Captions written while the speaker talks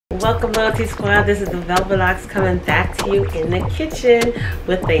welcome Loyalty Squad. This is the Velvet coming back to you in the kitchen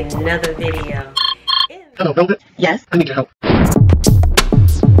with another video. Hello, Velvet. Yes? I need your help.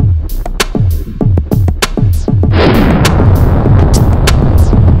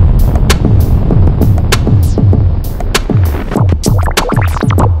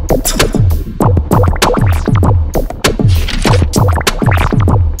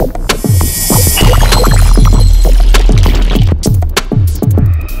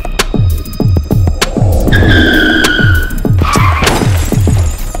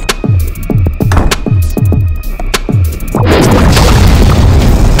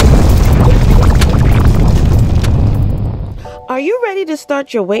 Are you ready to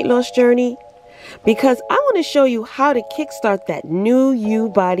start your weight loss journey? Because I want to show you how to kickstart that new you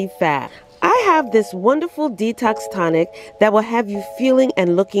body fat. I have this wonderful detox tonic that will have you feeling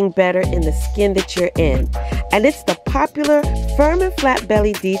and looking better in the skin that you're in. And it's the popular Firm and Flat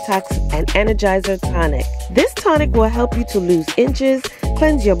Belly Detox and Energizer Tonic. This tonic will help you to lose inches,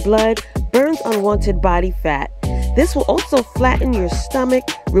 cleanse your blood, burns unwanted body fat. This will also flatten your stomach,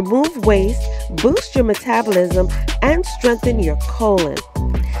 remove waste, boost your metabolism, and strengthen your colon.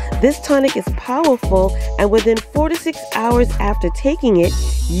 This tonic is powerful, and within 4 to 6 hours after taking it,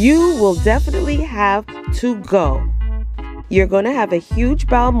 you will definitely have to go. You're going to have a huge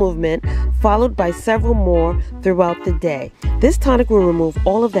bowel movement followed by several more throughout the day. This tonic will remove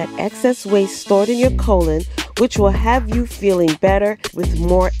all of that excess waste stored in your colon, which will have you feeling better with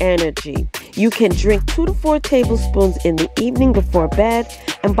more energy. You can drink 2 to 4 tablespoons in the evening before bed,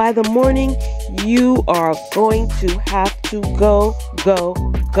 and by the morning, you are going to have to go,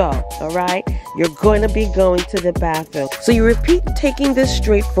 all right? You're going to be going to the bathroom. So you repeat taking this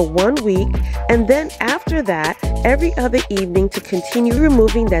straight for 1 week, and then after that, every other evening to continue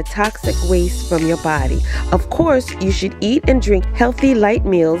removing that toxic waste from your body. Of course, you should eat and drink healthy light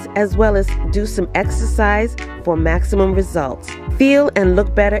meals as well as do some exercise for maximum results. Feel and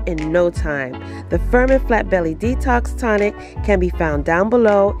look better in no time. The Firm and Flat Belly Detox Tonic can be found down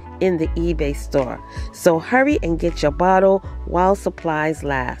below in the eBay store. So hurry and get your bottle while supplies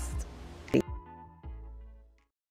last.